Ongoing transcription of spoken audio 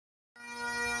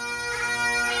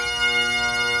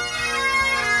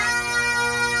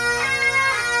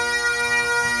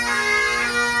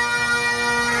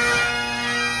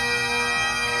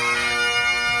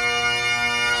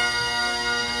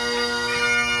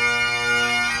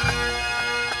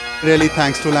Really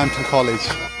thanks to Lambton College.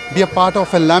 Be a part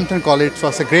of a Lambton College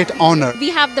was a great honor. We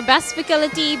have the best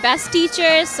faculty, best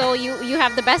teachers, so you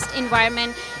have the best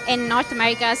environment in North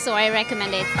America, so I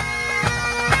recommend it.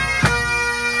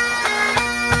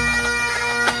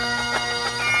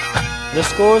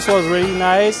 This course was really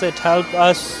nice. It helped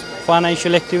us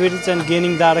financial activities and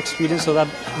gaining that experience so that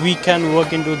we can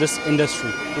work into this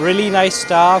industry. Really nice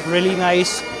staff, really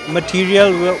nice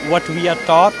material, what we are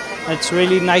taught. It's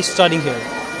really nice studying here.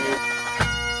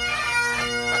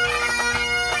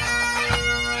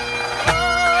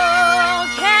 Oh,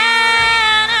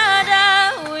 Canada,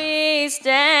 we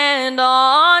stand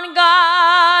on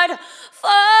guard for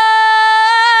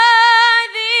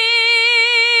thee.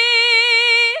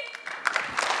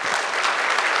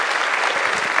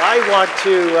 I want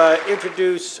to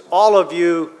introduce all of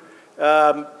you,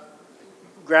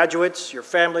 graduates, your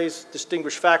families,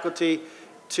 distinguished faculty,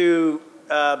 to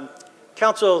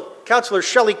Councillor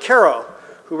Shelley Carroll,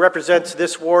 who represents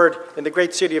this ward in the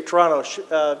great city of Toronto.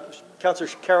 Councillor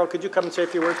Carroll, could you come and say a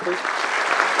few words, please?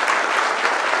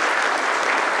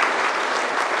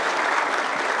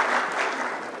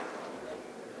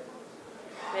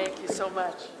 Thank you so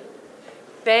much.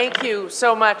 Thank you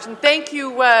so much. And thank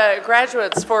you,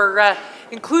 graduates, for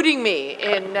including me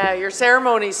in your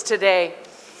ceremonies today.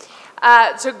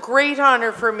 It's a great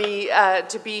honor for me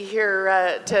to be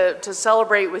here to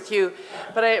celebrate with you.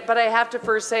 But I have to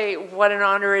first say what an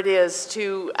honor it is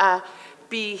to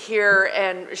be here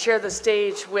and share the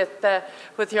stage with the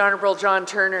Honorable John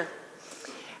Turner.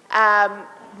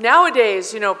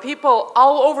 Nowadays, you know, people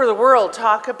all over the world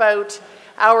talk about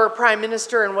our Prime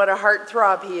Minister and what a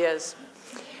heartthrob he is.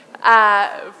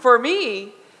 For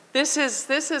me, this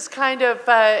is kind of,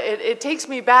 it takes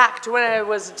me back to when I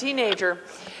was a teenager.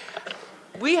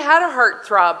 We had a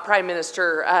heartthrob Prime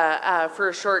Minister for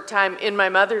a short time in my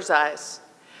mother's eyes.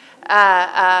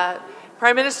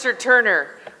 Prime Minister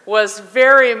Turner was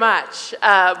very much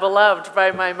beloved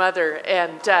by my mother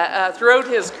and throughout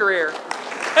his career.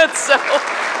 And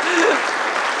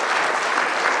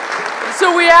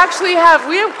so we actually have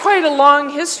quite a long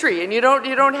history, and you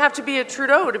don't have to be a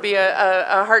Trudeau to be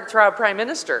a heartthrob Prime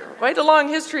Minister. Quite a long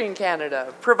history in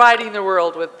Canada, providing the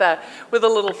world with a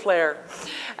little flair.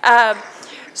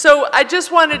 So I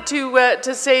just wanted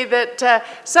to say that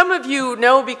some of you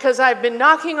know, because I've been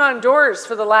knocking on doors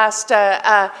for the last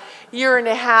year and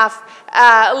a half,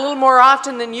 a little more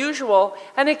often than usual,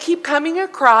 and I keep coming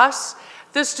across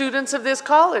the students of this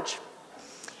college.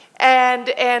 And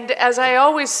as I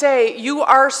always say, you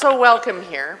are so welcome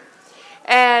here.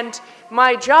 And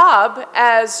my job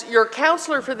as your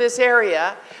counselor for this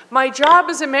area, my job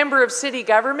as a member of city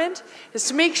government is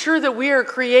to make sure that we are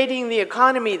creating the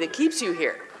economy that keeps you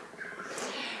here.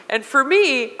 And for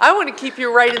me, I want to keep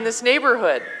you right in this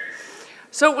neighborhood.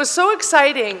 So it was so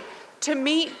exciting to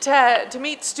meet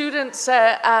students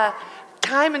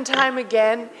time and time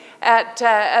again at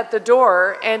the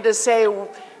door, and to say,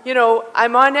 you know,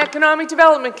 I'm on Economic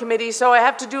Development Committee, so I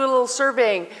have to do a little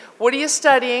surveying. What are you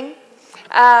studying?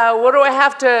 What do I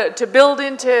have to build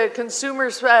into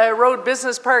Consumers Road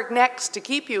Business Park next to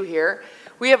keep you here?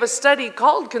 We have a study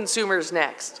called Consumers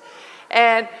Next.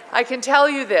 And I can tell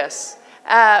you this,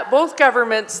 both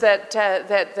governments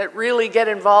that really get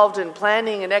involved in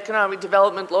planning and economic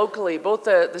development locally, both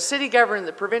the city government and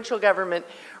the provincial government,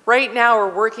 right now are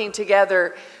working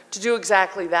together to do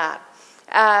exactly that.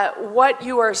 What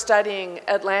you are studying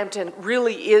at Lambton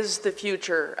really is the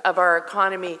future of our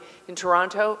economy in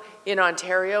Toronto, in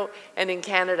Ontario, and in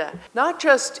Canada. Not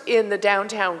just in the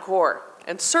downtown core,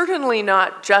 and certainly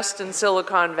not just in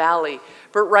Silicon Valley,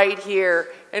 but right here,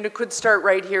 and it could start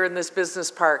right here in this business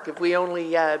park if we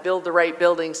only build the right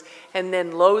buildings and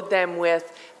then load them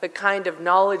with the kind of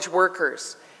knowledge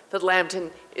workers that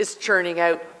Lambton is churning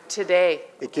out today.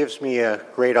 It gives me a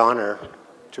great honor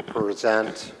to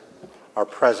present our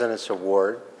President's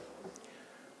Award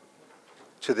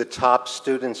to the top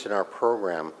students in our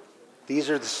program. These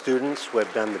are the students who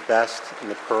have done the best in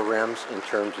the programs in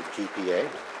terms of GPA,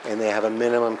 and they have a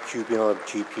minimum cumulative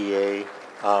GPA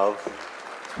of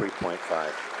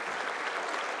 3.5.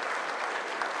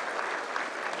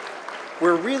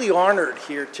 We're really honored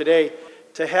here today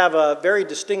to have a very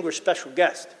distinguished special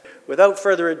guest. Without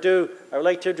further ado, I would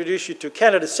like to introduce you to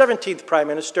Canada's 17th Prime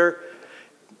Minister,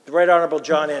 the Right Honourable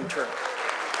John N. Turner.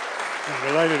 I'm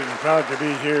delighted and proud to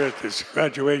be here at this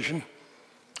graduation.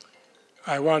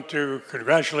 I want to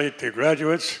congratulate the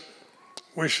graduates,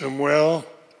 wish them well,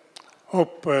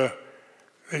 hope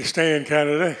they stay in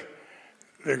Canada.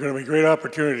 There are going to be great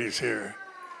opportunities here.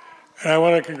 And I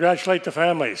want to congratulate the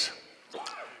families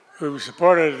who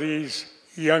supported these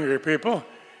younger people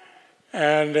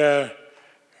and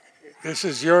This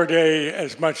is your day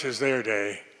as much as their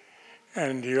day,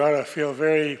 and you ought to feel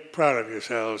very proud of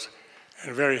yourselves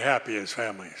and very happy as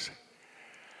families.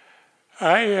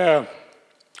 I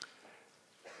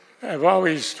have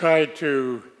always tried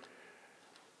to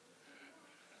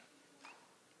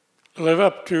live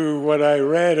up to what I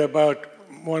read about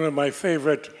one of my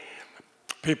favorite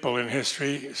people in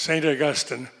history, St.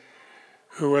 Augustine,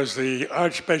 who was the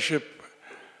Archbishop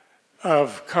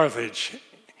of Carthage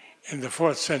in the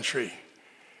 4th century.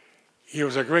 He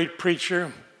was a great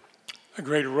preacher, a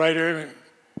great writer,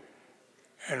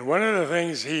 and one of the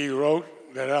things he wrote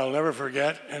that I'll never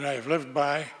forget, and I've lived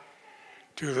by,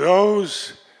 to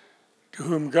those to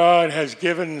whom God has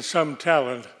given some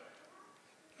talent,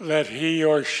 let he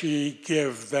or she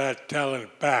give that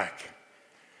talent back.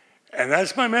 And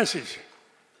that's my message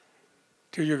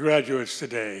to you graduates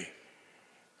today.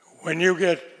 When you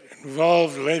get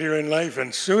involved later in life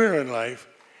and sooner in life,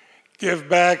 give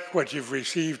back what you've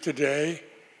received today,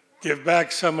 give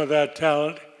back some of that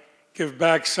talent, give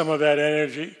back some of that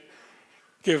energy,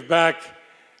 give back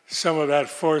some of that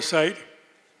foresight,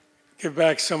 give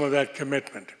back some of that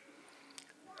commitment.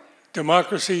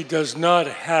 Democracy does not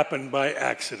happen by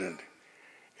accident.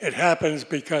 It happens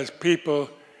because people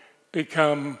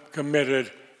become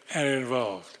committed and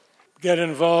involved. Get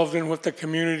involved in what the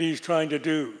community is trying to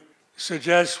do.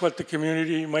 Suggest what the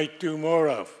community might do more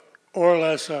of or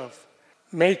less of.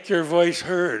 Make your voice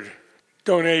heard.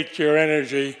 Donate your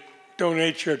energy,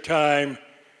 donate your time,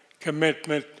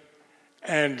 commitment,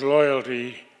 and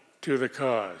loyalty to the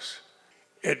cause.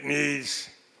 It needs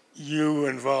you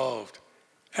involved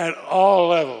at all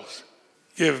levels.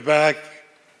 Give back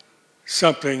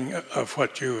something of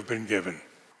what you have been given.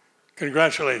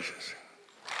 Congratulations.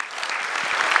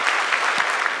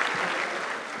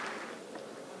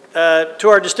 To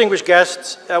our distinguished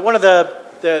guests, one of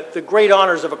the great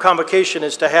honors of a convocation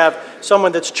is to have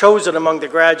someone that's chosen among the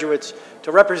graduates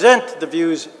to represent the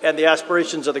views and the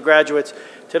aspirations of the graduates.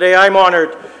 Today I'm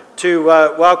honored to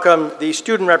welcome the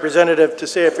student representative to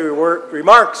say a few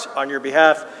remarks on your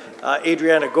behalf,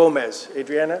 Adriana Gomez.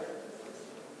 Adriana?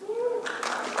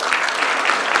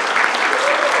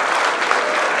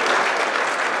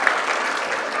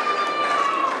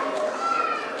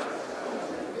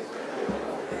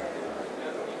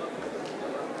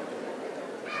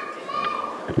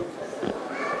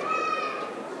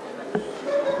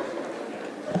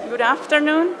 Good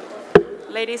afternoon,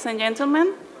 ladies and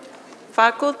gentlemen,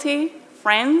 faculty,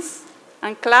 friends,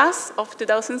 and class of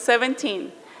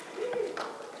 2017.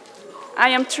 I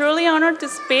am truly honored to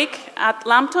speak at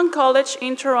Lambton College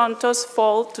in Toronto's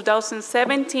Fall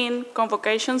 2017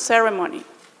 Convocation ceremony.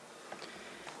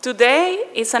 Today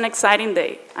is an exciting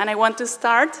day, and I want to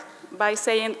start by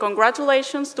saying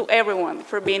congratulations to everyone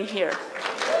for being here.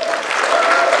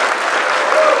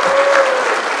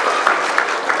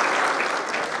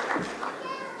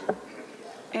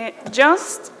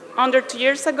 Just under 2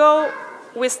 years ago,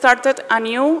 we started a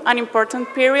new and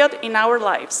important period in our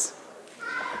lives.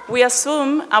 We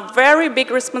assumed a very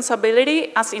big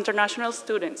responsibility as international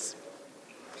students.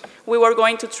 We were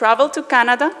going to travel to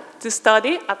Canada to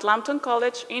study at Lambton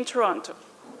College in Toronto.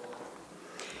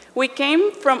 We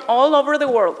came from all over the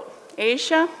world,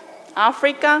 Asia,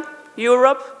 Africa,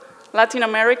 Europe, Latin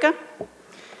America.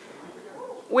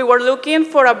 We were looking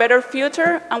for a better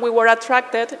future, and we were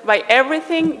attracted by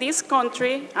everything this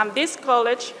country and this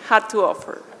college had to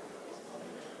offer.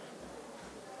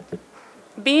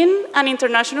 Being an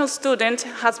international student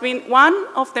has been one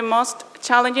of the most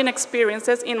challenging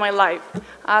experiences in my life,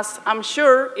 as I'm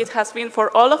sure it has been for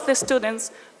all of the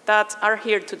students that are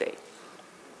here today.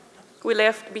 We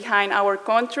left behind our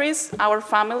countries, our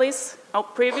families, our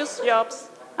previous jobs,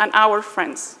 and our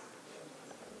friends.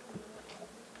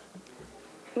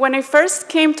 When I first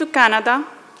came to Canada,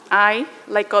 I,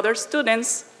 like other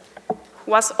students,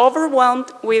 was overwhelmed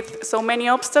with so many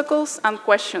obstacles and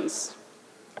questions.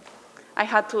 I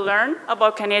had to learn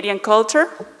about Canadian culture.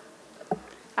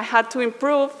 I had to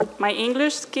improve my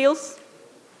English skills.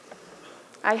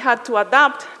 I had to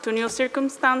adapt to new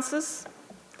circumstances.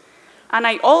 And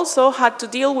I also had to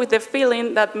deal with the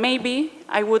feeling that maybe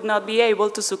I would not be able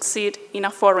to succeed in a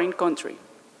foreign country.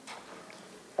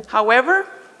 However,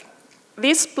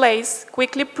 this place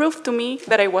quickly proved to me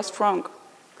that I was wrong.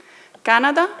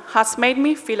 Canada has made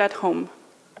me feel at home.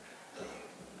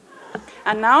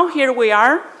 And now here we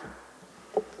are,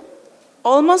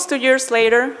 almost 2 years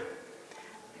later,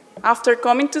 after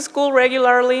coming to school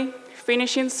regularly,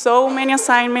 finishing so many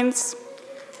assignments,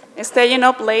 staying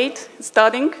up late,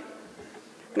 studying,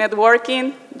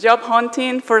 networking, job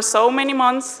hunting for so many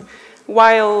months,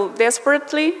 while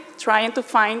desperately trying to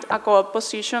find a co-op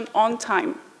position on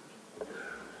time.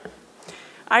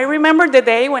 I remember the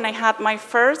day when I had my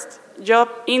first job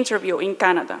interview in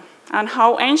Canada and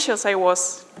how anxious I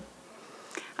was.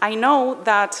 I know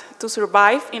that to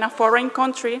survive in a foreign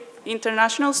country,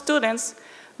 international students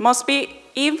must be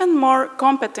even more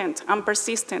competent and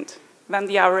persistent than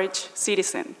the average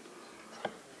citizen.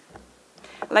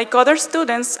 Like other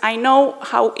students, I know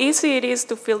how easy it is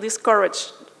to feel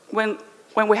discouraged when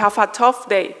we have a tough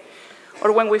day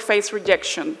or when we face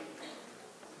rejection.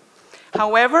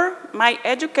 However, my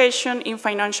education in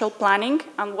financial planning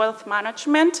and wealth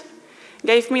management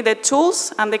gave me the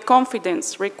tools and the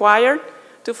confidence required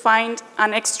to find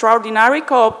an extraordinary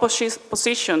co-op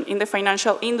position in the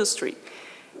financial industry,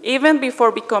 even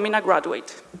before becoming a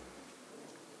graduate.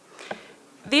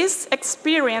 This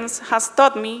experience has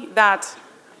taught me that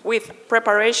with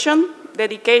preparation,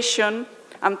 dedication,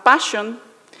 and passion,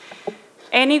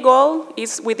 any goal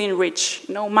is within reach,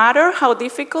 no matter how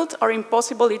difficult or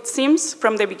impossible it seems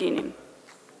from the beginning,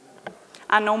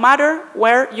 and no matter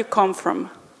where you come from.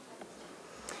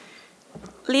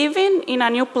 Living in a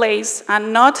new place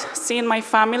and not seeing my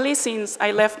family since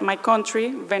I left my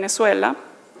country, Venezuela,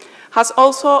 has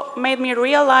also made me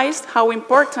realize how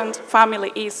important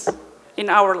family is in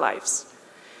our lives.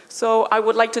 So I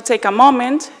would like to take a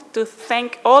moment to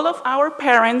thank all of our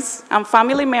parents and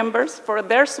family members for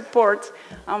their support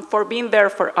and for being there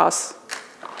for us.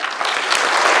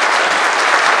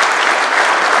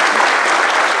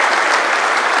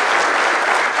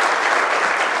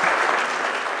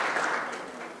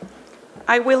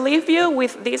 I will leave you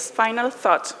with this final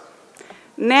thought.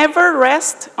 Never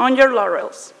rest on your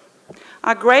laurels.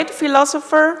 A great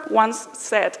philosopher once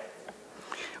said,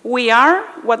 "We are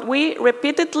what we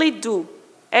repeatedly do.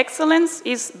 Excellence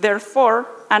is therefore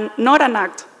not an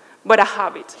act, but a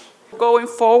habit." Going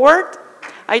forward,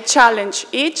 I challenge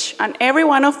each and every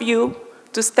one of you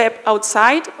to step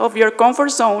outside of your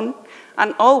comfort zone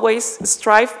and always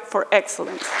strive for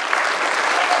excellence.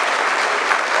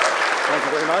 Thank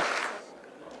you very much.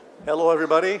 Hello,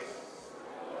 everybody.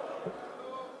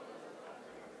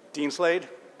 Dean Slade,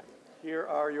 here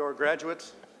are your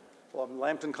graduates from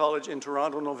Lambton College in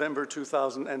Toronto, November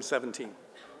 2017.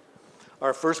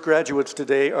 Our first graduates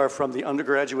today are from the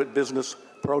undergraduate business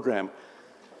program.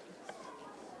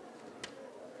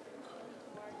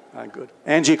 Good.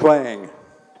 Angie Kwang.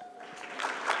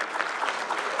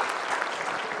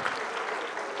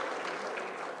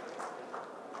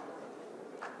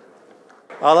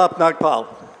 Alap Nagpal.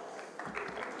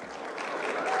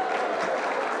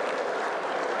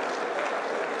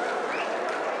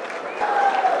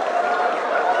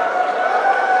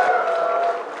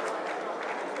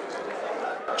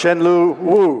 Chenlu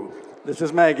Wu. This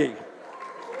is Maggie.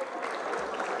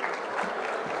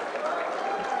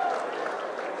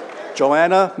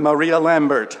 Joanna Maria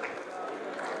Lambert.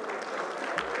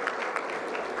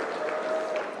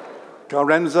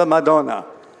 Karenza Madonna.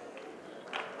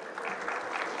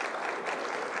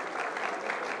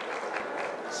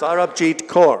 Sarabjit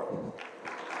Kaur.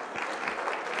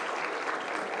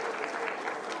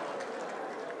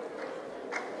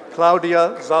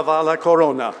 Claudia Zavala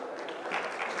Corona.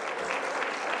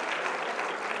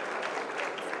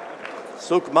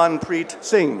 Sukhmanpreet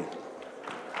Singh.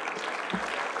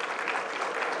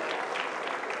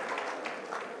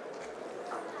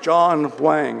 John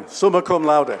Wang, summa cum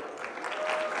laude.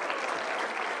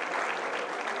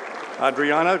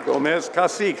 Adriana Gomez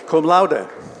Cacique, cum laude.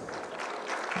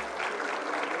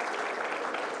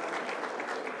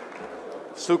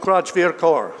 Sukrajvir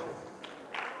Kaur.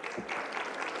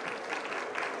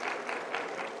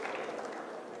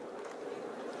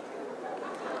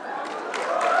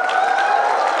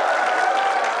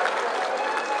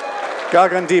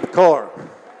 Gagandeep Kaur.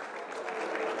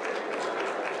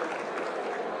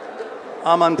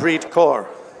 Amanpreet Kaur.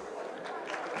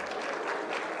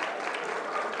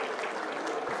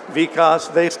 Vikas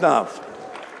Vaishnav.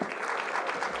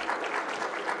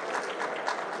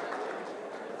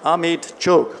 Amit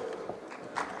Chugh.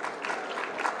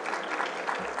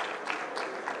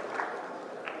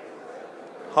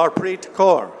 Harpreet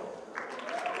Kaur.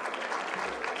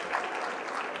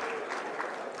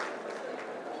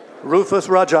 Rufus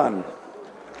Rajan.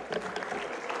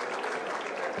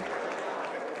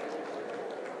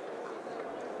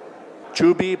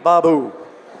 Chubi Babu.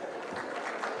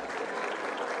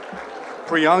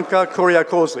 Priyanka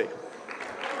Kuryakosi.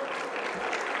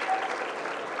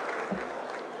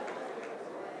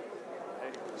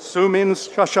 Sumin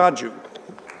Shashaju.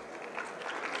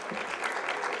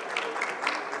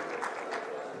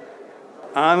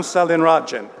 Ansalin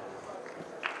Rajan.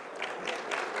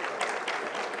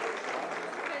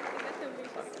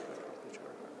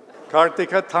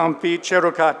 Kartika Thampi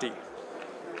Cherukati.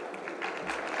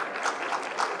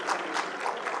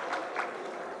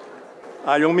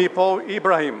 Ayumipo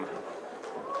Ibrahim.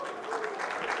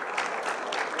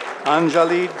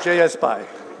 Anjali Jayaspai.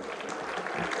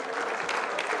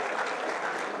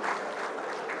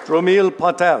 Dromil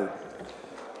Patel.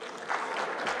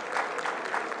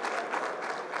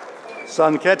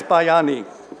 Sanket Bayani.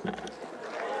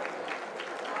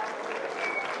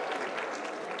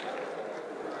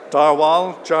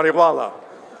 Darwal Jariwala.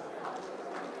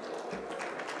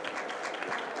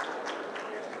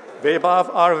 Vaibhav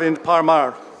Arvind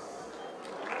Parmar.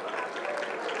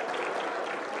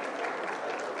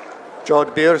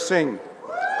 Jodhbir Singh.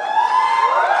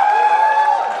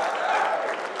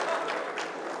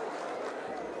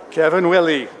 Kevin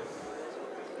Willie.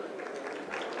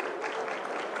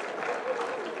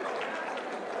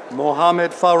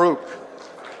 Mohammed Farouk.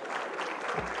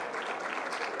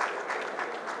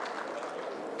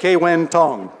 Kwen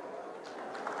Tong.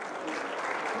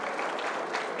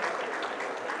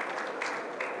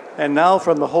 And now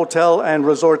from the Hotel and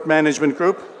Resort Management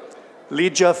Group,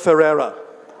 Lydia Ferreira.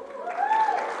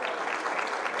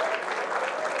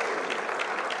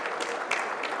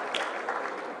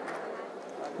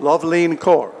 Loveleen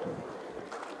Kaur.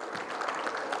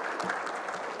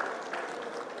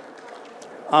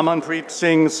 Amanpreet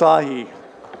Singh Sahi.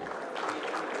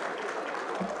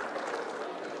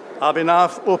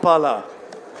 Abhinav Upala.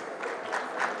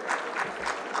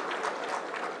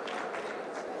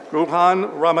 Ruhan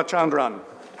Ramachandran.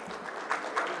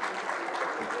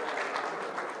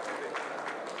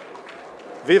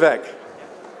 Vivek.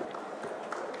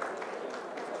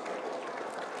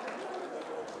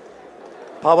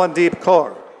 Pawandeep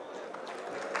Kaur.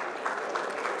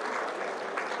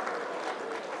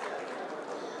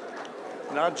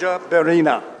 Nadja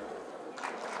Berina.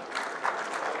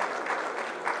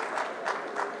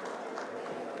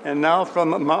 And now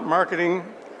from Marketing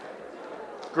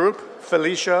Group,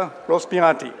 Felicia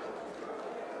Rospianti.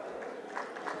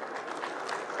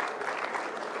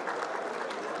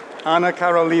 Anna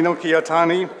Carolino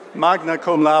Chiatani, magna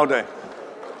cum laude.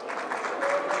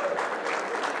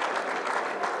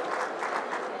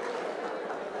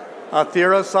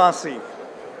 Athira Sasi.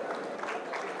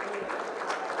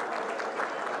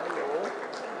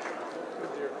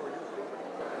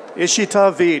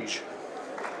 Ishita Vij.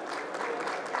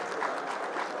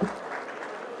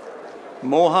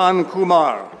 Mohan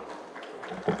Kumar.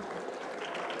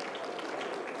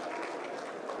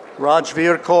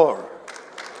 Rajveer Kaur.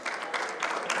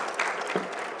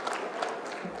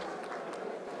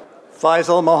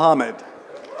 Faisal Mohammed.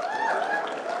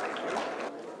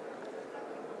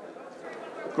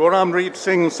 Guramreet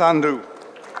Singh Sandhu.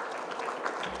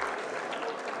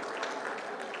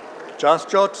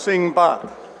 Jasjot Singh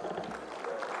Bhatt.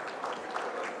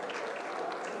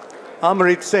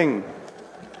 Amrit Singh.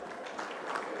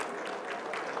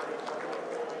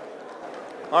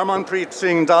 Armanpreet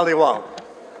Singh Dhaliwal.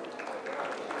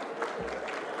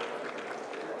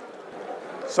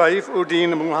 Saif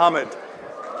Uddin Muhammad.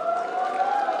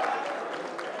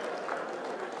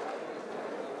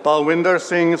 Balwinder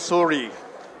Singh Suri.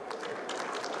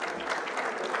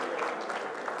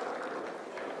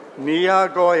 Nia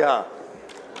Goya.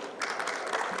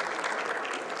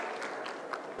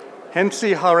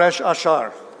 Hensi Haresh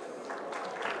Ashar.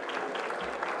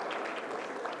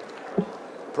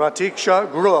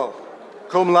 Pratiksha Gruo,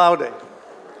 cum laude.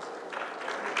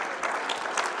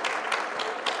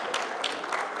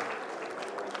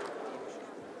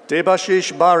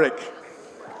 Debashish Barik.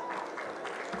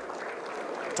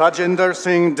 Tajinder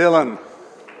Singh Dhillon.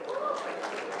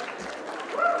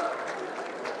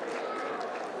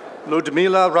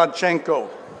 Ludmila Radchenko.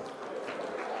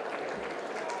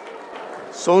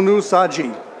 Sonu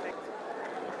Saji.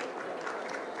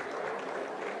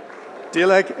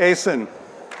 Dilek Asen.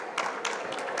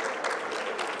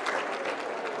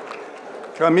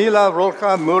 Camila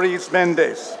Roca Muris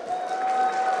Mendes.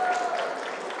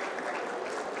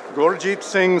 Gurjit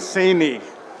Singh Saini.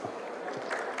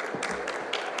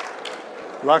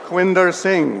 Lakhwinder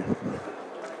Singh.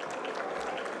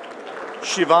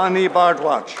 Shivani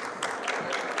Bardwaj.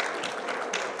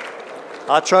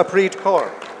 Achapreet Kaur.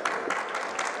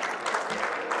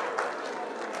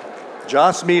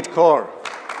 Jasmeet Kaur.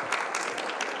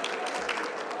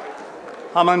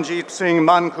 Hamanjit Singh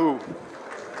Manku.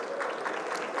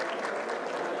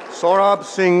 Saurabh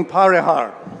Singh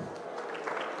Parihar.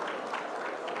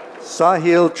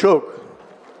 Sahil Chuk.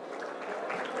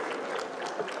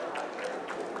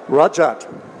 Rajat.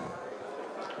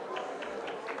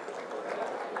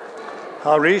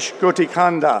 Harish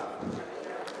Gotikanda.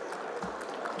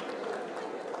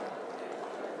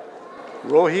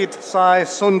 Rohit Sai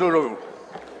Sunduru.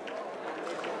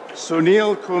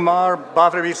 Sunil Kumar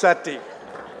Bhavrisetti.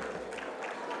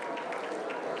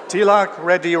 Tilak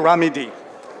Reddy Ramidi.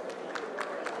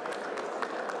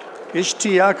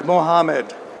 Ishtiaq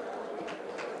Mohammed.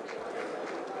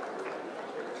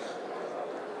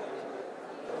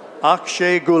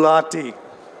 Akshay Gulati.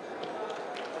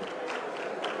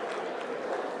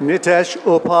 Nitesh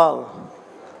Upal.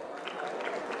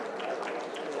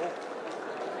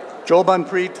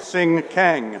 Jobanpreet Singh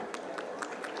Kang.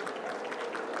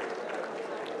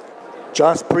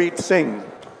 Jaspreet Singh.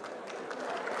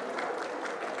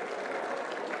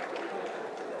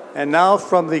 And now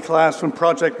from the class from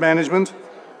Project Management,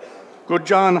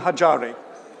 Gurjan Hajari.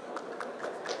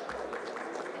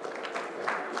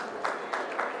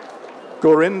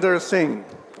 Gurinder Singh.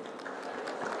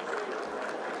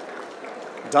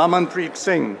 Damanpreet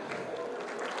Singh.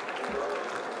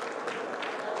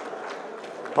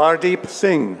 Pardeep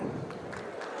Singh.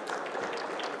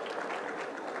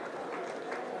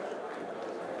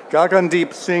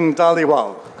 Gagandeep Singh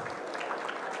Daliwal.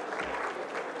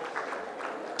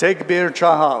 Tegbir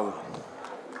Chahal.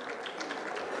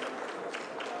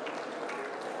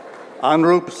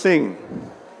 Anrup Singh.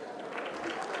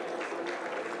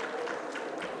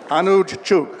 Anuj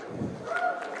Chuk.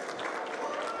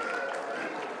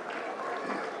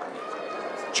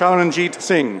 Charanjit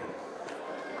Singh.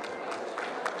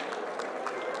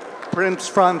 Prince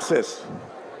Francis.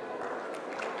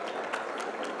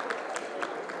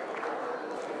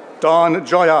 Don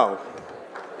Joyal.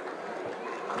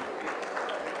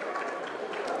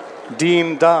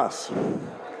 Dean Das.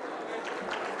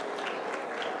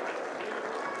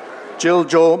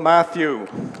 Jiljo Matthew.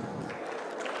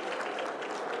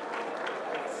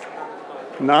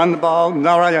 Nanbal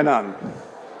Narayanan.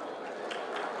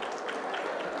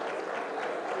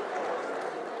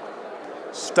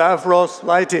 Stavros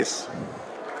Laitis.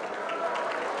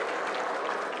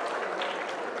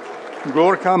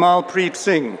 Gurkamal Preet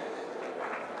Singh.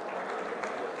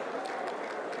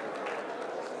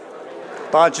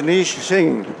 Bajneesh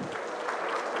Singh.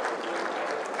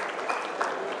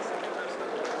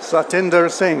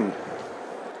 Satinder Singh.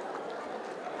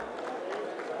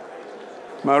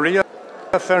 Maria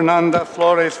Fernanda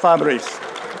Flores Fabris.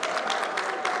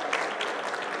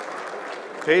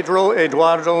 Pedro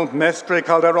Eduardo Mestre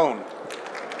Calderon.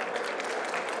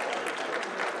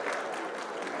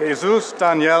 Jesus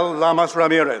Daniel Lamas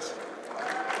Ramirez.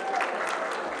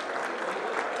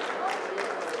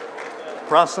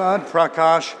 Prasad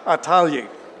Prakash Atalyi.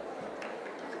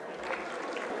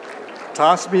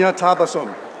 Tasmia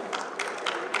Tabasum.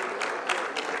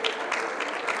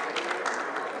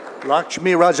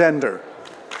 Lakshmi Rajender.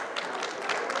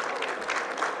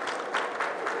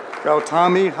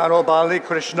 Gautami Harobali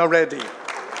Krishna Reddy.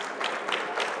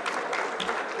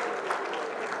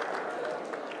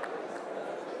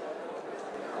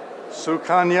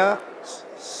 Sukanya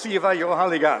Siva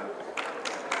Yohaligan.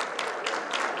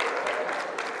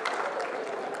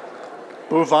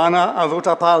 Bhuvana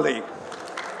Avutapalli.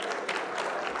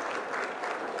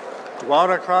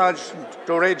 Dwarakraj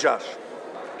Dorejas.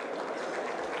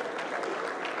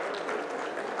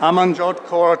 Amanjot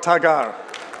Kaur Tagar.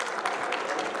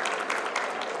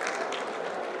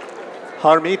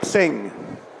 Harmeet Singh.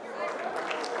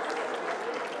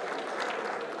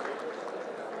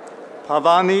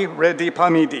 Pavani Reddy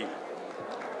Pamidi.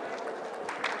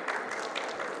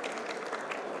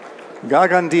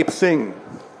 Gagandeep Singh.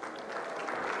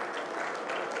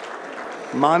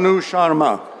 Manu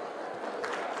Sharma.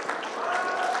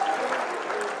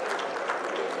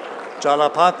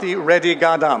 Jalapati Reddy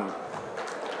Gadam.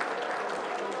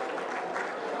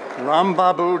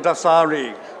 Rambabu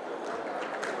Dasari.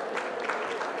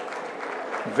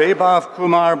 Vaibhav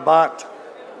Kumar Bhatt.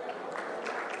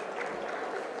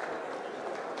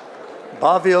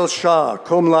 Bhavil Shah,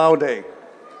 cum laude.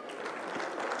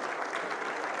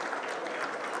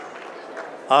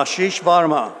 Ashish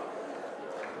Varma.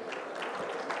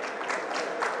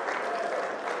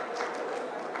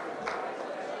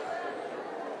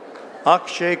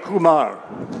 Akshay Kumar.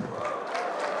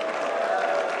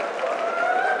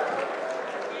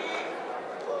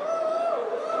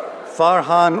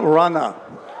 Farhan Rana.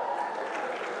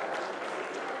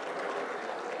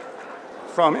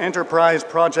 From Enterprise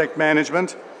Project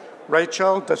Management,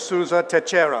 Rachel de Souza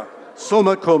Techera,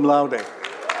 summa cum laude.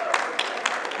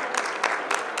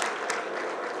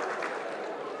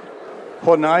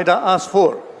 Honaida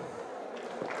Asfur.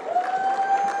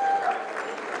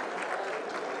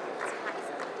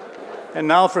 And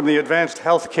now from the Advanced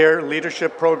Healthcare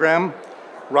Leadership Program,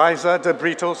 Riza de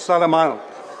Brito Salamano.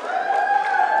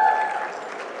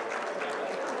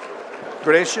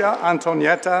 Gracia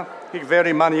Antonieta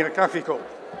Higveri Maniacafico.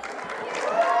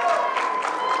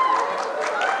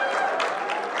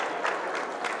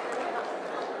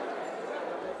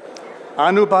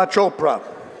 Anubha Chopra.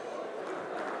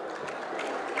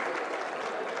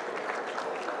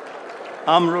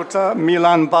 Amruta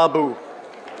Milan Babu.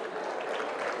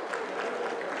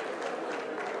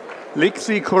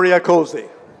 Lixi Kuriakose.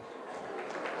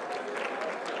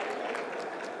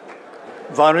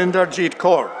 Varinderjeet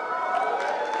Kaur.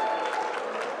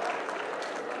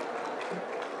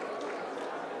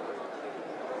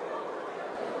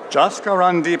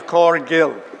 Jaskarandeep Kaur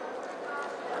Gill.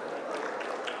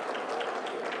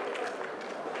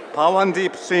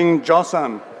 Pawandeep Singh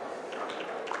Josan.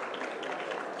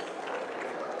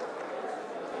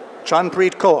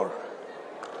 Chanpreet Kaur.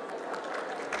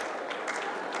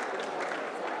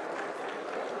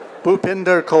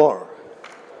 Bhupinder Kaur.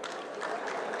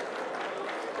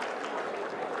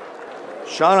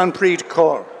 Sharanpreet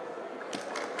Kaur.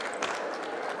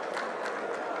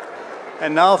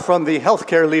 And now from the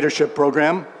Healthcare Leadership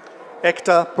Program,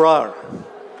 Ekta Brar.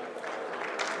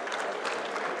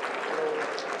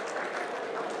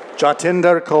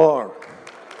 Jatinder Kaur.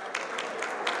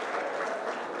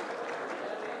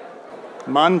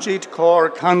 Manjit Kaur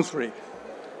Kansri.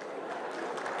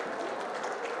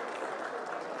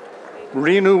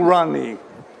 Renu Rani.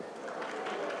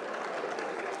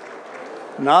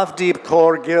 Navdeep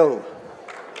Kaur Gill.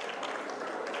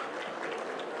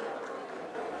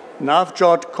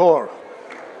 Navjot Kaur.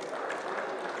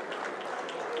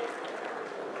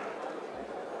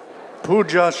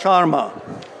 Pooja Sharma.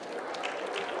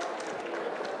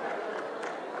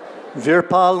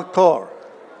 Virpal Kaur.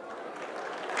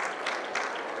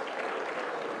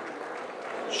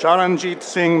 Sharanjit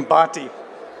Singh Bhatti.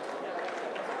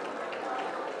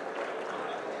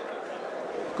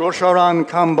 Gosharan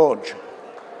Kamboj.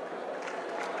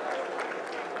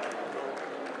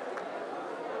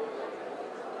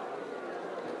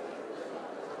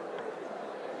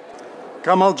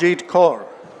 Kamaljit Kaur.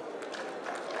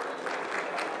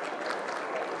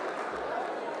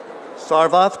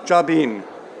 Sarvath Jabin.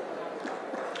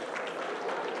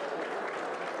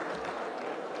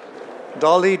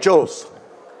 Dolly Jose.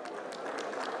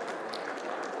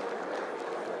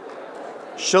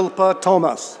 Shilpa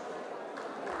Thomas.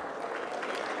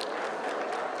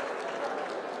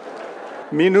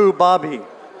 Minu Babi.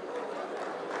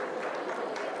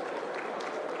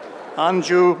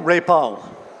 Anju Repal.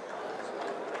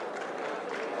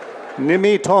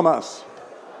 Nimi Thomas.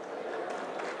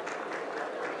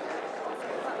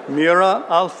 Mira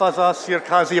Alfaza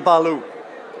Sirkazi Balu.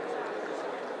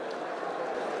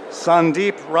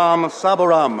 Sandeep Ram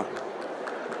Sabaram.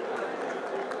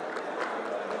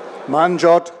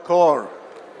 Manjot Kaur.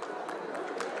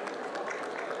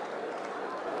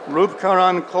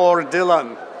 Rupkaran Kaur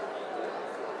Dhillon.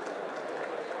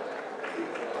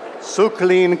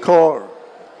 Suklin Kaur.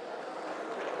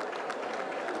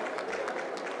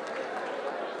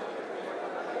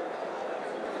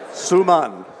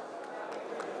 Suman.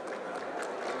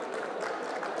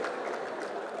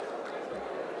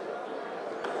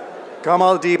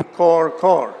 Kamaldeep Kaur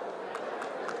Kaur.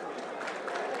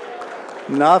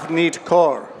 Navneet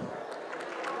Kaur.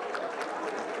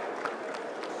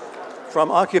 From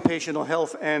Occupational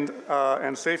Health and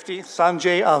Safety,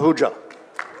 Sanjay Ahuja.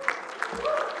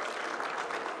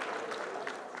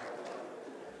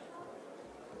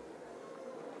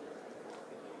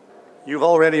 You've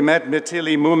already met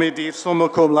Mithili Mumidi, summa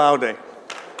cum laude.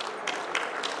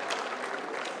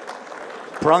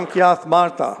 Prankyath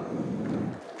Martha.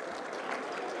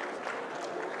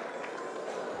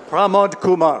 Pramod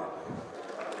Kumar.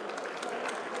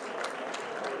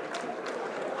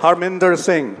 Harminder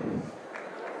Singh.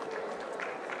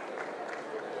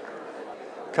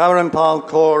 Karanpal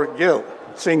Kaur Gill.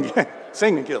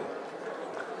 Singh Gill.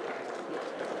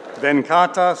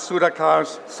 Venkata Sudhakar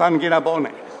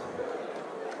Sanginabone.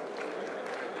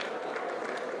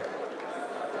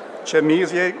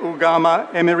 Chemizie Ugama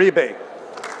Emiribe.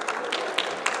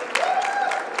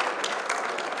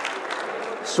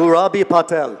 Surabhi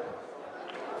Patel.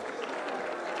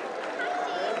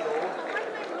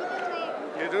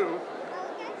 You do?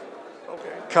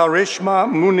 Okay. Karishma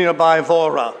Munirbai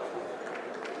Vora.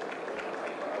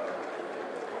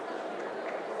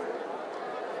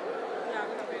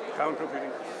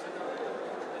 Computing.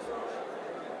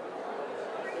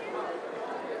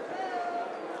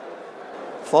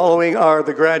 Following are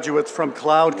the graduates from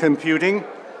Cloud Computing.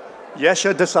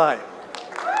 Yesha Desai.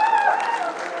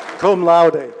 Cum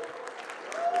laude.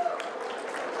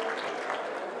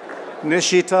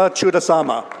 Nishita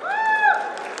Chudasama.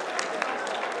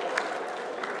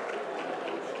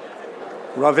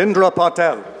 Ravindra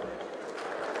Patel.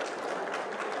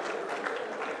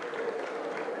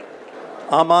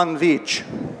 Aman Vij.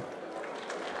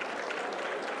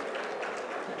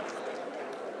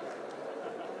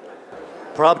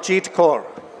 Prabjeet Kaur.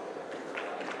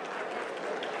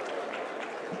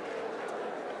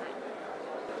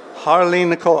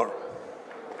 Harleen Kaur.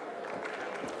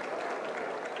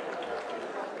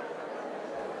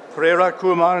 Prera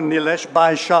Kumar Nilesh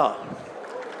Bhai Shah.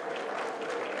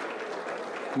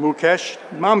 Mukesh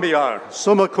Mambiar,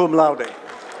 summa cum laude.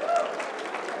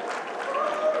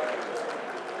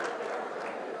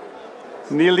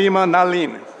 Nilima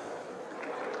Nalin.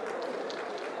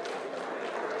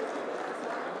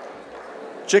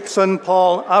 Jackson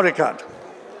Paul Arikat.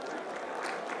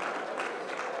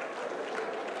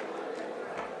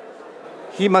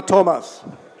 Hima Thomas.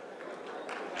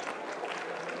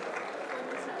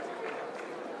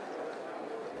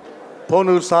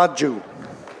 Ponu Sadju.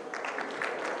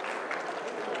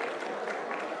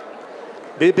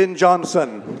 Bibin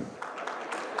Johnson.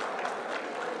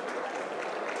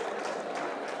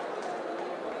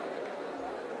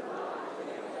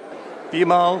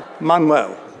 Bimal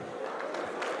Manuel.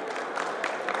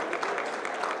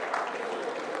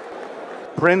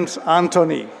 Prince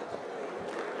Anthony.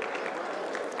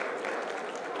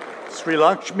 Sri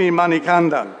Lakshmi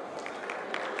Manikandan.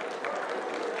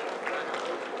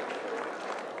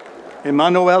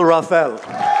 Emmanuel Rafael.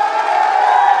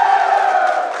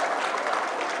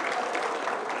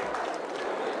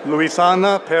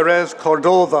 Luisana Perez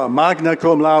Cordova, magna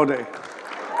cum laude.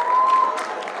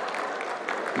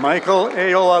 Michael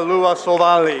Aoalua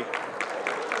Sovali.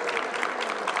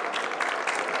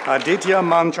 Aditya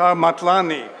Manchar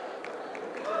Matlani.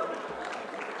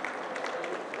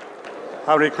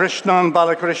 Harikrishnan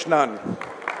Balakrishnan.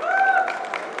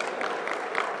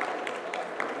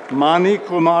 Mani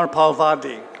Kumar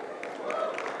Palvadi.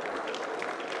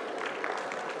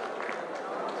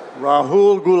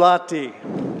 Rahul Gulati.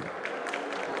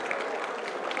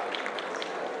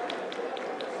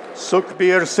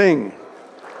 Sukhbir Singh.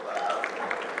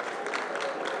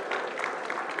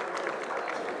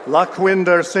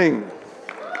 Lakhwinder Singh.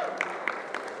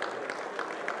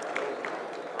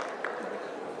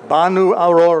 Banu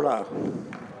Aurora.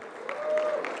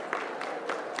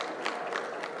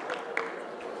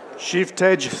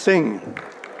 Shivtej Singh.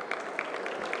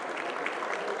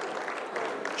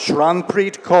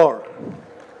 Shranpreet Kaur.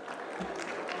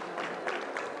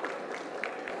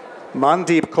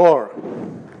 Mandeep Kaur.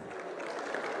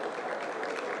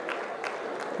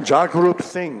 Jagrup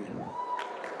Singh.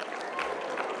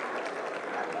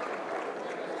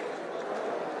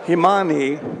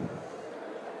 Himani.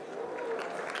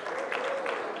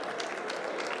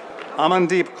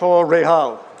 Amandeep Kaur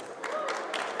Rehal.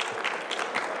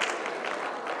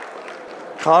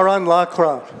 Karan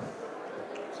Lakra.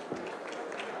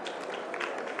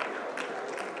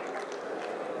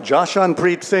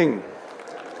 Jashanpreet Singh.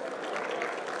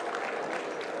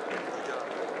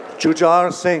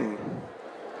 Jujar Singh.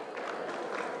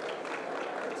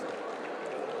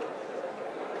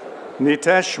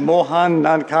 Nitesh Mohan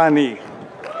Nankani.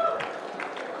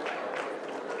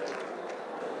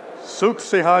 Sukh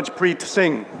Sehaj Preet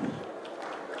Singh.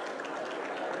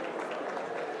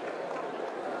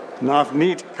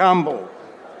 Navneet Campbell.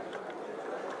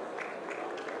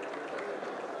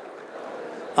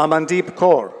 Amandeep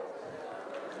Kaur.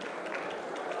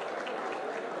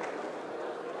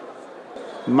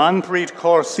 Manpreet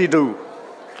Kaur Sidhu.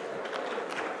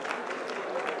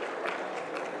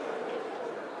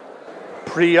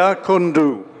 Priya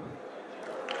Kundu.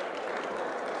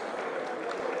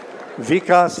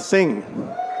 Vikas Singh.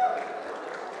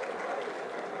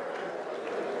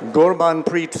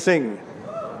 Gurmanpreet Singh.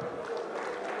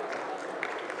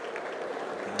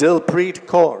 Dilpreet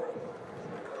Kaur.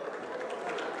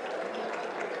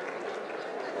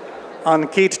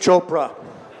 Ankit Chopra.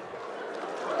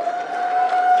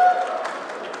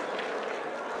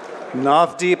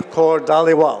 Navdeep Kaur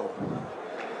Daliwal.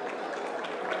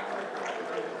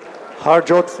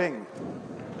 Harjot Singh.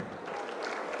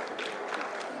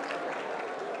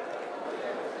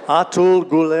 Atul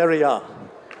Guleria.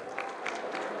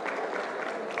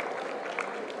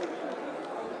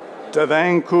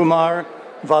 Devang Kumar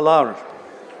Valar.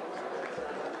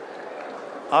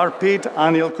 Arpit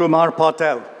Anil Kumar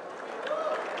Patel.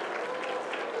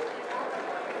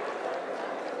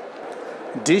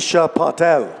 Disha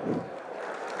Patel.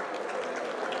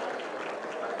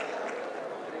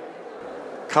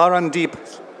 Karandeep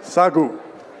Sagu.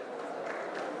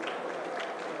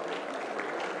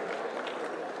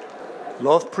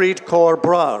 Lovepreet Kaur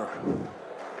Brar.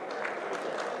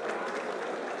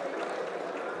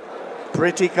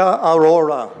 Pritika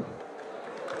Aurora.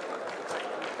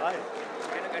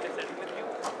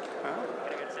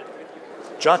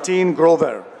 Jatin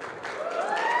Grover.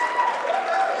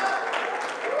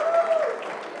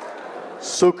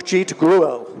 Sukhjit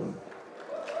Gruel.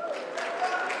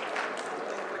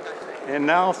 And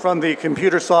now from the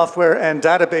Computer Software and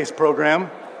Database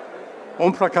Program,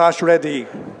 Om Prakash Reddy.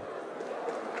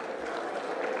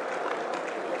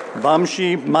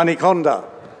 Vamshi Manikonda.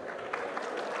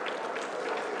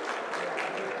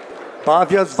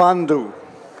 Bhavya Zvandu.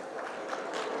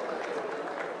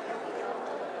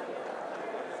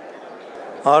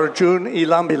 Arjun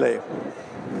Ilambile.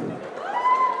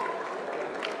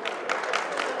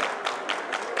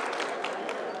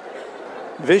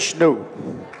 Vishnu.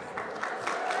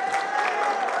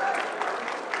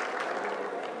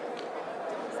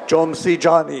 Jomsi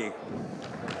Jani.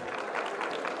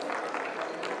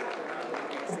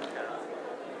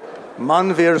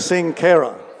 Manvir Singh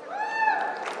Khera.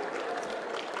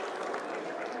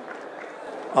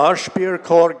 Arshbir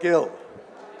Kaur Gill.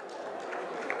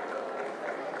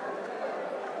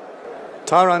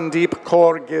 Tarandeep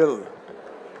Kaur Gill.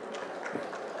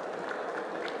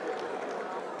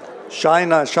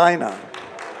 Shaina.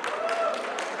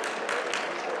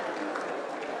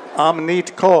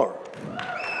 Amneet Kaur.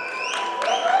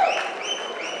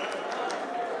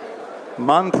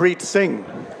 Manpreet Singh.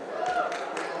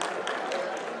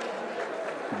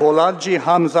 Bolaji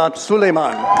Hamzat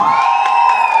Suleiman.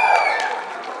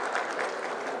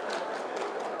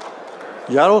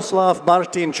 Yaroslav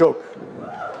Martinchuk.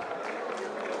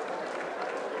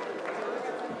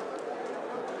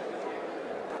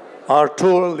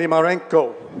 Artur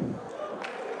Limarenko.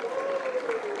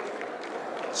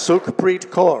 Sukhpreet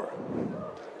Kaur.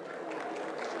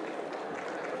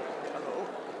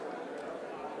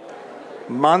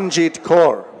 Manjit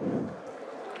Kaur.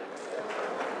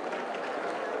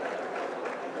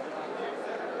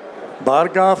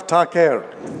 Bhargav Thaker.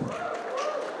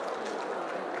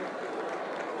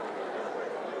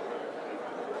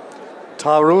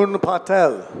 Tarun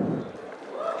Patel.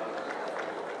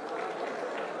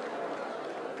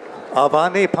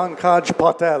 Avani Pankaj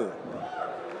Patel.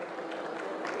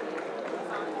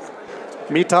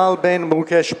 Mital Ben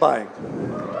Mukesh Bai.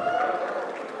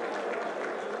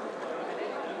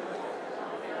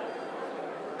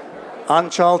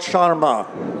 Anchal Sharma.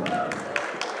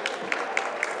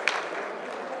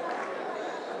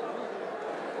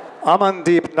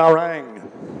 Amandeep Narang.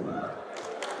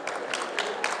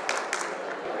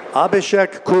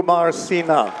 Abhishek Kumar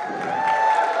Sina.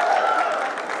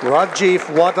 Rajiv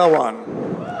Wadawan.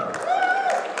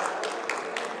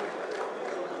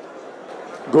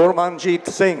 Gurmanjit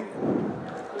Singh.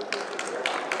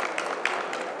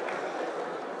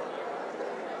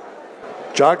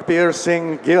 Jagbir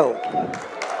Singh Gill.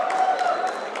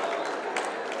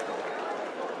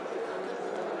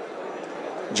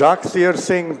 Jaksir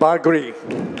Singh Bagri.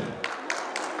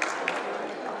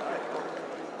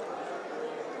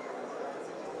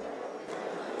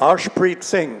 Arshpreet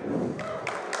Singh.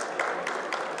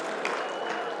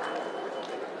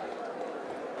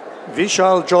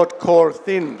 Vishal Jot Kaur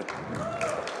Thind.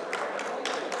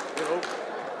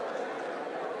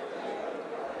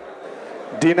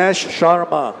 Dinesh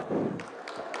Sharma.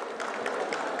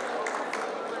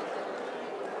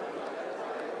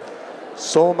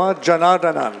 Soma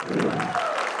Janardanan.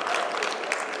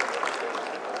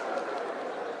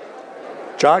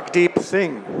 Jagdeep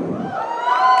Singh.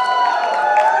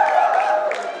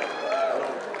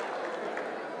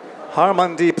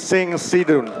 Harmandeep Singh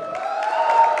Sidun.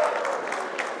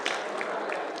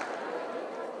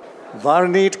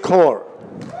 Varneet Kaur.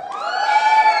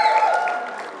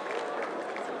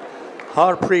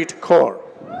 Harpreet Kaur.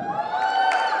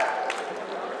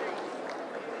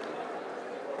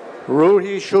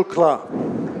 Ruhi Shukla.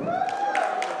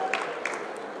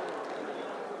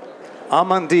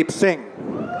 Amandeep Singh.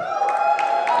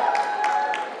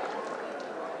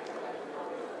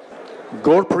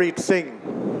 Gurpreet Singh.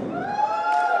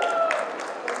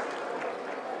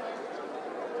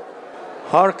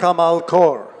 Harkamal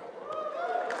Kaur.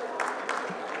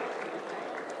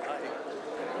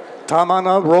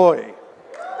 Tamana Roy.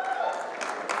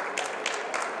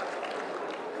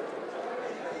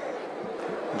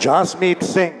 Jasmeet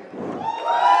Singh.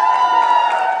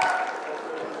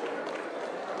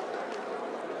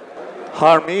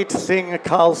 Harmeet Singh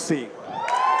Khalsi.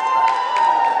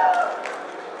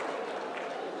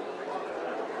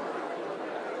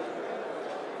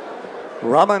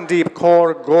 Ramandeep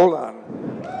Kaur Golan.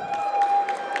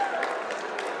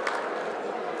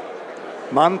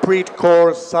 Manpreet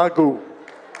Kaur Sagu.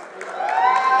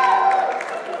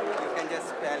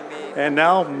 And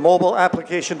now, mobile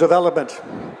application development.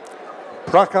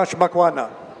 Prakash Makwana.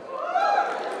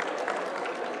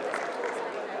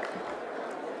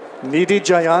 Nidhi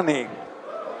Jayani.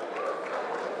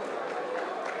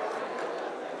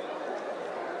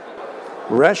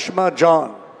 Reshma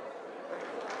John.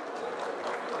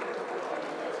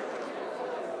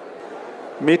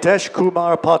 Mitesh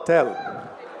Kumar Patel.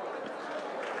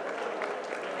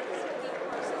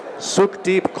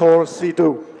 Sukhdeep Kaur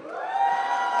Sidhu.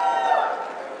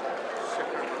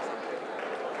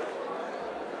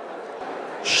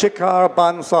 Shikhar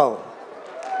Bansal.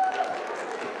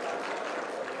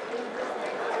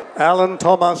 Alan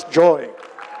Thomas Joy.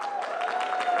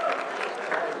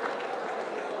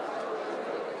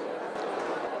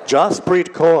 Jaspreet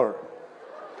Kaur.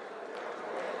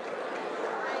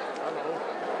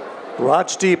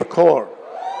 Rajdeep Kaur.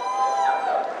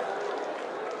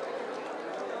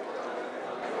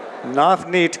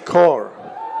 Navneet Kaur.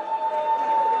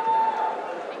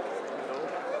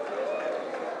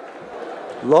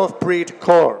 Lovepreet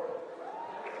Kaur.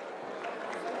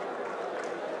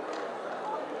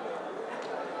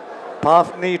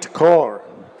 Pavneet Kaur.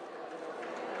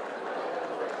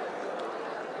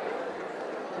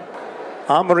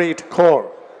 Amrit Kaur.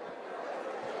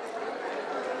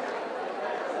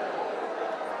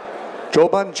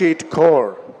 Jobanjit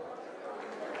Kaur.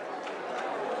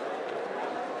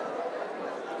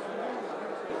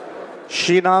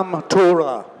 Shinam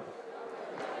Tora.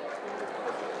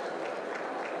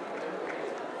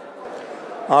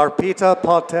 Arpita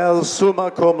Patel, summa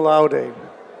cum laude.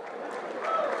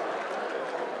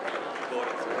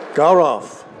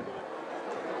 Gaurav.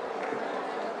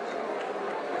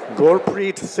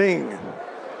 Gurpreet Singh.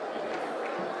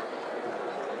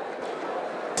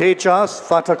 Tejas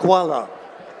Fatakwala.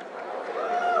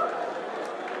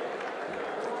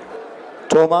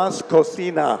 Thomas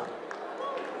Cosina.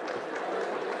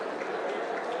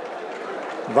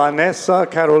 Vanessa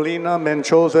Carolina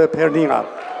Menchoza Pernina.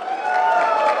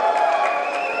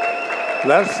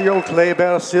 Lercio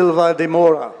Kleber Silva de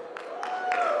Mora.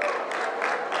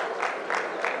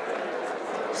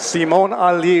 Simon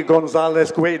Ali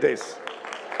Gonzalez Guedes.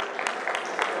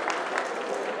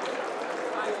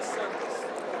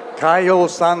 Caio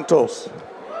Santos.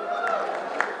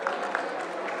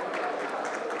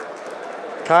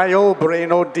 Caio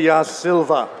Breno Diaz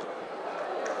Silva.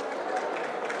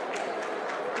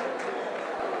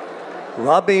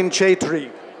 Rabin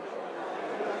Chaitri.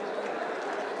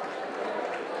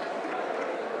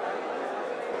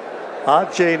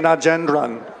 Ajay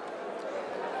Najendran.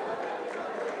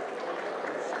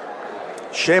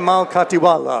 Shemal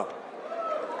Katiwala.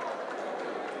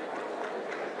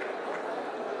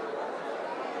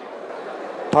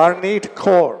 Parneet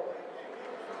Kaur.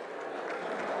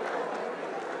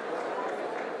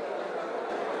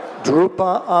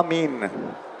 Drupa Amin.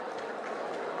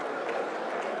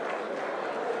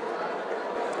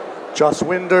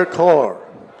 Jaswinder Kaur.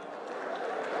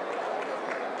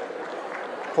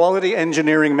 Quality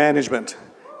Engineering Management,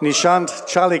 Nishant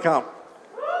Chalikam.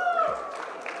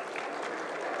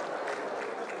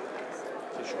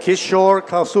 Kishore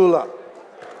Kasula.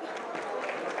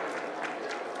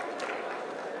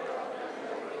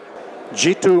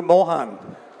 Jitu Mohan.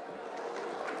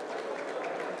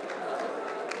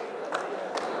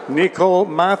 Nico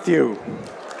Matthew.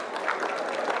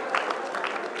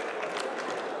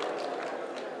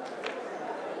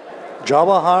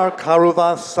 Jawahar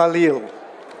Karuvas Salil.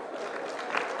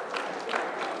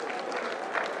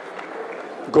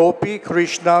 Gopi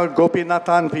Krishna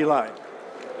Gopinathan Pillai.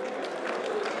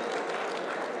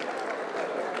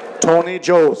 Tony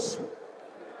Jose.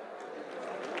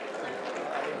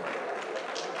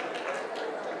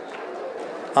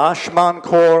 Ashman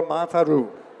Kaur Matharu.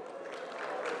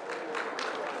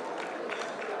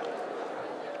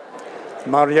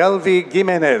 Marielvi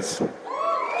Jimenez.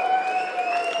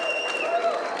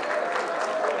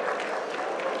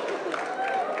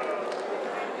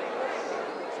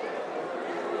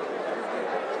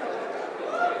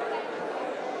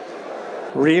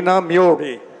 Reena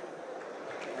Muri.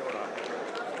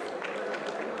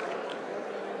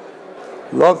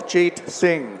 Lovejeet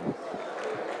Singh.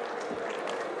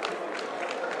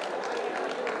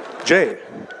 Jay.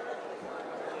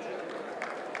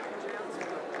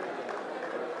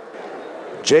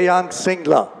 Jayant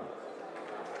Singla.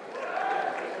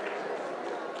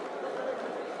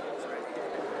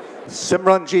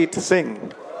 Simranjeet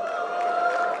Singh.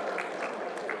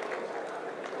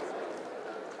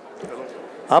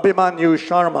 Abhimanyu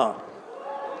Sharma.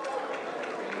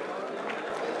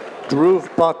 Dhruv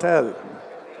Patel.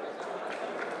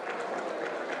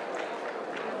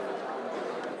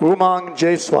 Umang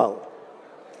Jaiswal.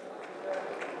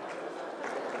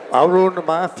 Arun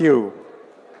Matthew.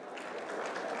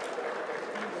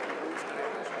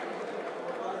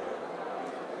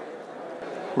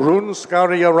 Run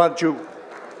Skaria Raju.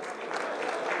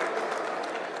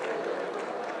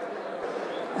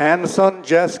 Anson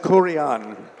Jess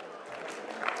Kurian.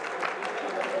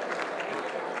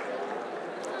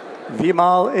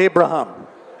 Vimal Abraham.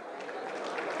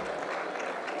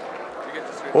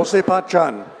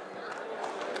 Osepachan.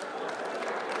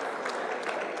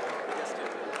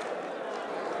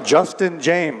 Justin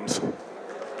James.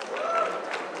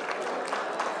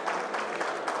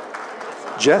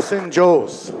 Jessin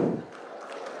Jose.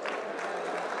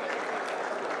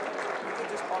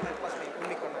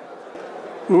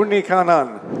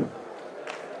 Unikanan.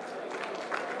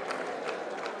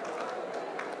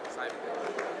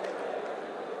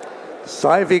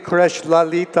 Saivi Kresh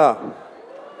Lalita.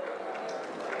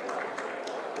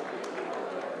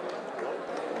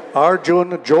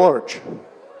 Arjun George.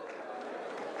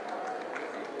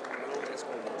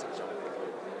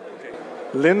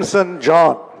 Linson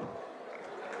John.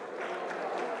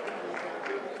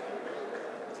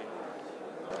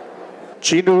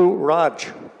 Chinu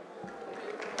Raj.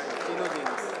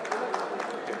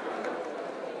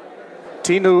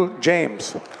 Tinu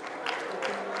James.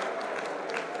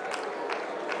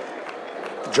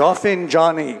 Joffin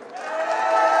Johnny.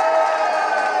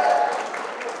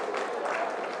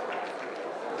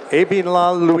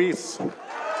 Abinlal Luis.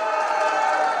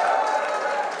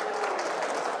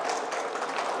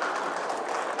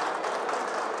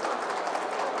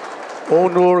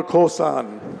 Onur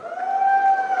Kosan.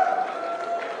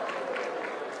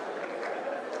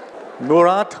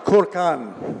 Nurat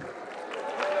Kurkan.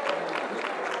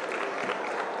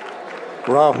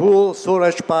 Rahul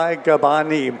Sureshbhai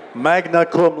Gabani, magna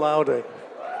cum laude.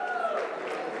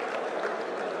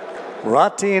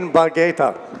 Ratin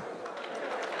Bageta.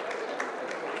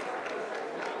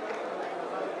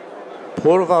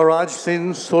 Purvaraj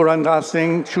Singh Surendra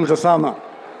Singh Chudasama.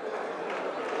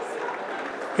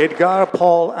 Edgar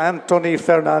Paul Anthony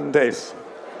Fernandez.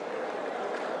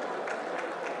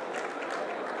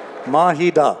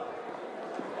 Mahida.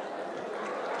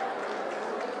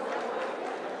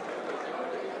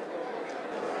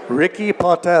 Ricky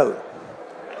Patel.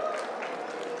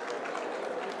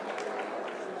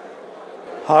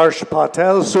 Harsh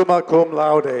Patel, summa cum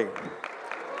laude.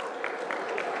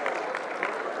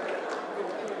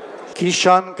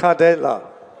 Kishan Kadela.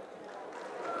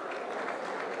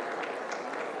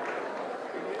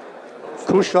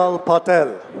 Kushal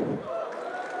Patel.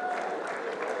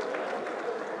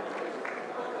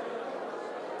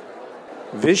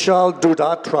 Vishal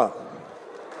Dudatra.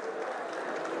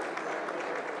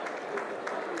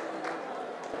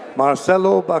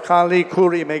 Marcelo Bakali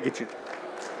Kuri Megici.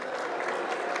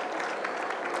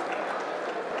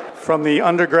 From the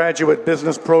undergraduate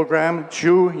business program,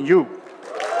 Chu Yu.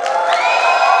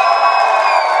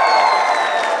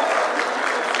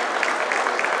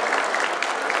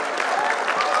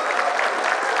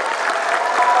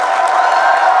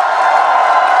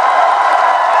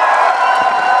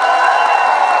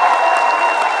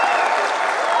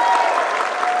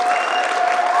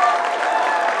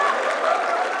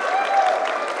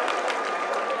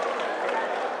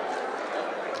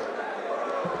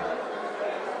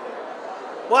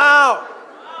 Wow.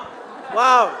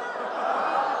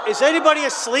 Wow. Is anybody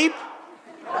asleep?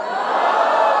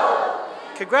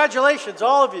 Congratulations,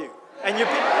 all of you.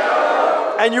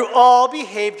 And you all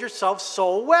behaved yourselves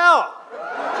so well.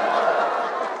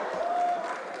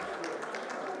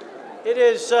 It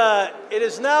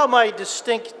is now my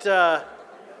distinct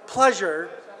pleasure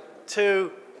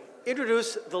to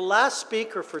introduce the last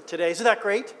speaker for today. Isn't that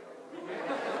great?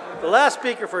 The last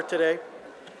speaker for today.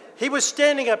 He was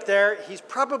standing up there. He's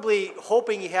probably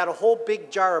hoping he had a whole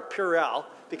big jar of Purell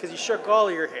because he shook all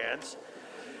of your hands.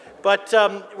 But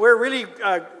we're really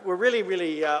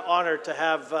honored to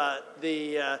have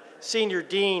the senior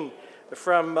dean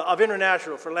of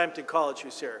International for Lambton College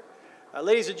who's here.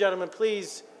 Ladies and gentlemen,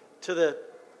 please to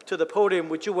the podium,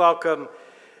 would you welcome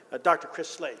Dr. Chris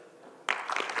Slade.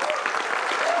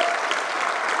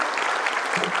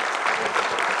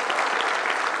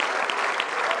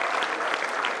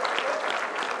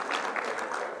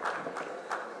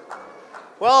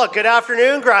 Well, good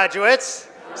afternoon, graduates.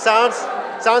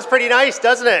 Sounds pretty nice,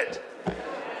 doesn't it?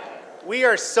 We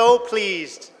are so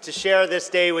pleased to share this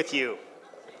day with you.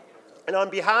 And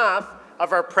on behalf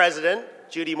of our president,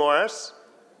 Judy Morris,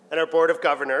 and our board of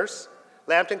governors,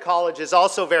 Lambton College is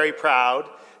also very proud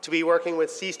to be working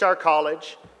with C-Star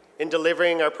College in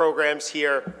delivering our programs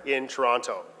here in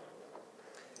Toronto.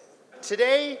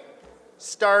 Today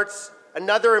starts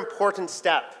another important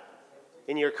step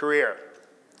in your career.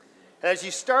 And as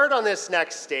you start on this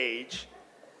next stage,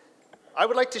 I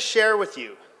would like to share with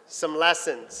you some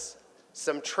lessons,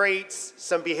 some traits,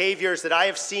 some behaviors that I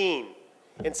have seen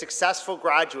in successful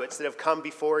graduates that have come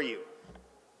before you.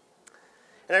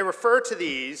 And I refer to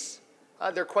these,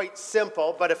 they're quite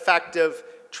simple but effective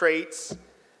traits,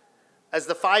 as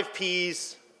the 5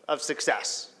 Ps of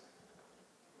success.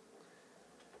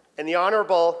 And the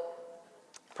Honorable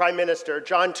Prime Minister,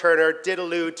 John Turner, did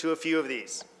allude to a few of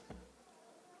these.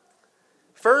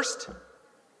 First,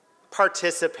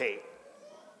 participate.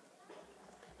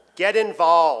 Get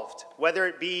involved, whether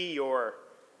it be your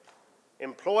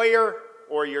employer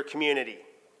or your community.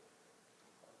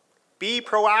 Be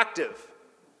proactive.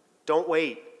 Don't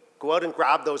wait. Go out and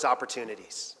grab those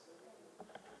opportunities.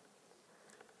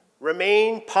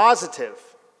 Remain positive.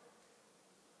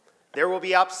 There will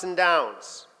be ups and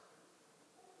downs.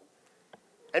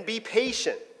 And be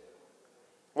patient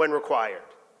when required.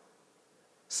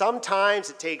 Sometimes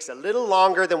it takes a little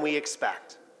longer than we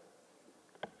expect.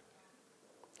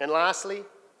 And lastly,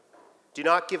 do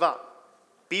not give up.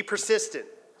 Be persistent.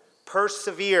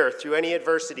 Persevere through any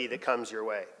adversity that comes your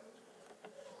way.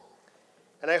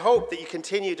 And I hope that you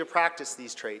continue to practice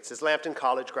these traits as Lambton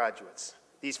College graduates.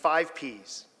 These 5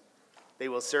 Ps, they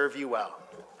will serve you well.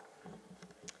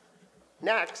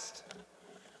 Next,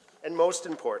 and most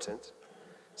important,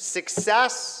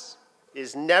 success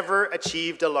is never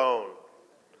achieved alone,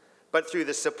 but through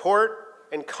the support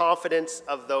and confidence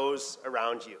of those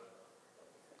around you.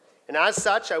 And as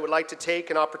such, I would like to take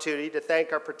an opportunity to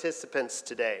thank our participants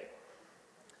today.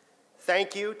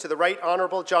 Thank you to the Right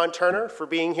Honourable John Turner for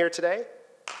being here today.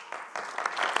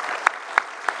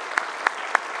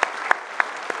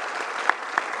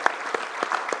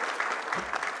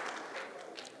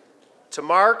 To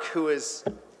Mark, who has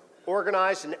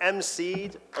organized and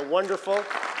emceed a wonderful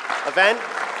event.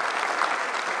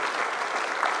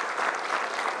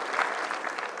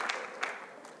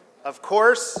 Of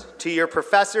course, to your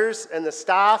professors and the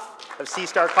staff of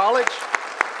Seastar College.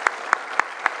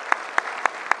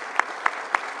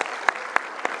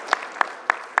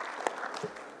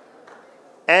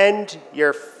 And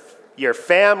your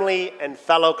family and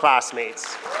fellow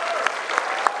classmates.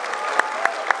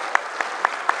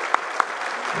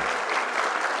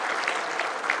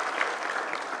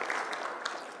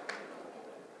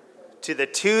 To the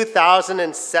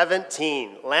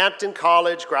 2017 Lambton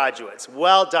College graduates,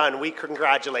 well done. We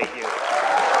congratulate you.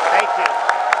 Thank you.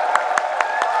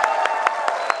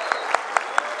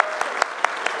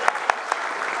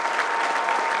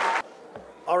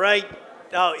 All right,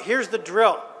 now here's the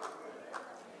drill.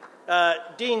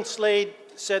 Dean Slade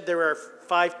said there are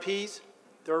 5 Ps.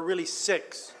 There are really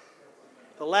 6.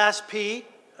 The last P,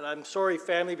 and I'm sorry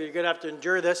family, but you're gonna have to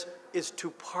endure this, is to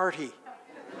party.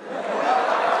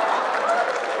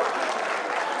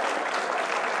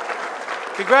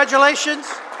 Congratulations.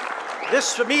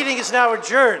 This meeting is now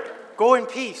adjourned. Go in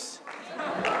peace.